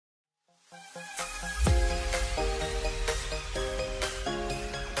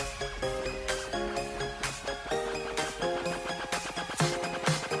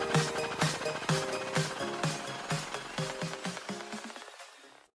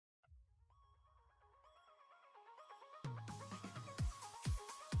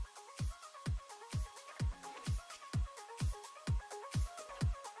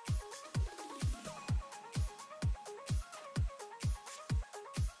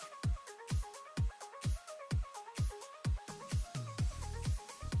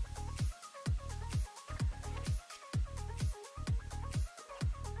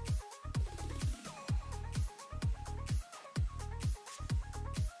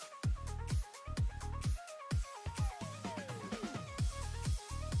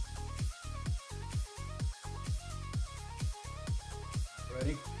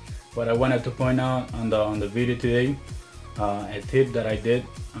already. But I wanted to point out on the video today a tip that I did.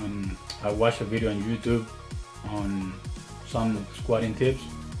 I watched a video on YouTube on some squatting tips.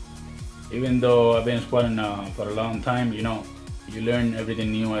 Even though I've been squatting for a long time, you know, you learn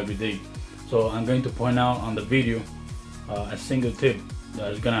everything new every day. So I'm going to point out on the video a single tip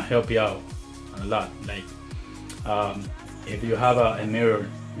that is gonna help you out a lot. Like if you have a mirror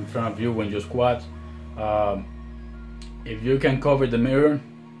in front of you when you squat, if you can cover the mirror,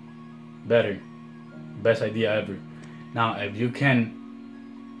 better, best idea ever. Now if you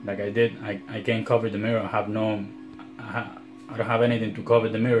can, like I did, I can't cover the mirror. I don't have anything to cover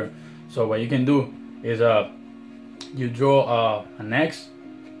the mirror. So what you can do is you draw an X,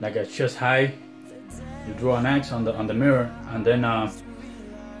 like a chest high. You draw an X on the mirror, and then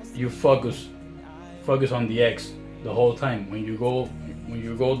you focus on the X the whole time. When you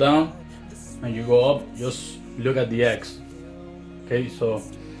go down and you go up, just look at the X. Okay, so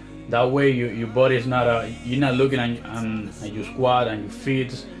that way your body is not you're not looking at your squat and your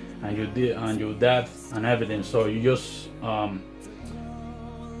feet and your depth and everything. So you just I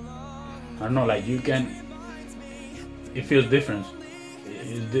don't know, like you can, it feels different.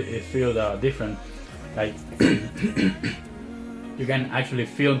 It feels different. Like you can actually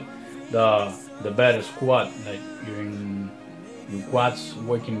feel the better squat. Like your quads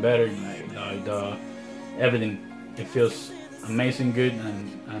working better. Like everything. It feels amazing, good,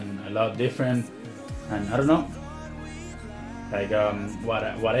 and a lot different. And I don't know. Like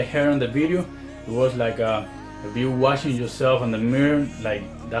what I heard on the video, it was like if you're watching yourself in the mirror, like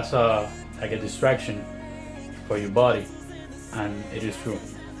that's like a distraction for your body, and it is true.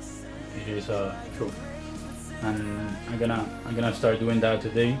 It is true, and I'm gonna start doing that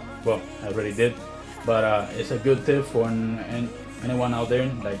today. Well, I already did, but it's a good tip for anyone out there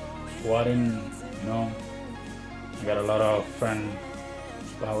like squatting. You know, I got a lot of friends,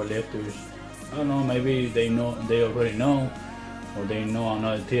 power lifters. I don't know, maybe they already know, or they know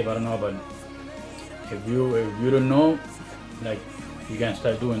another tip. I don't know, but if you don't know, like you can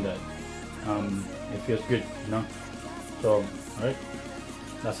start doing that. It feels good, you know. So, all right,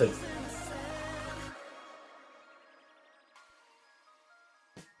 that's it.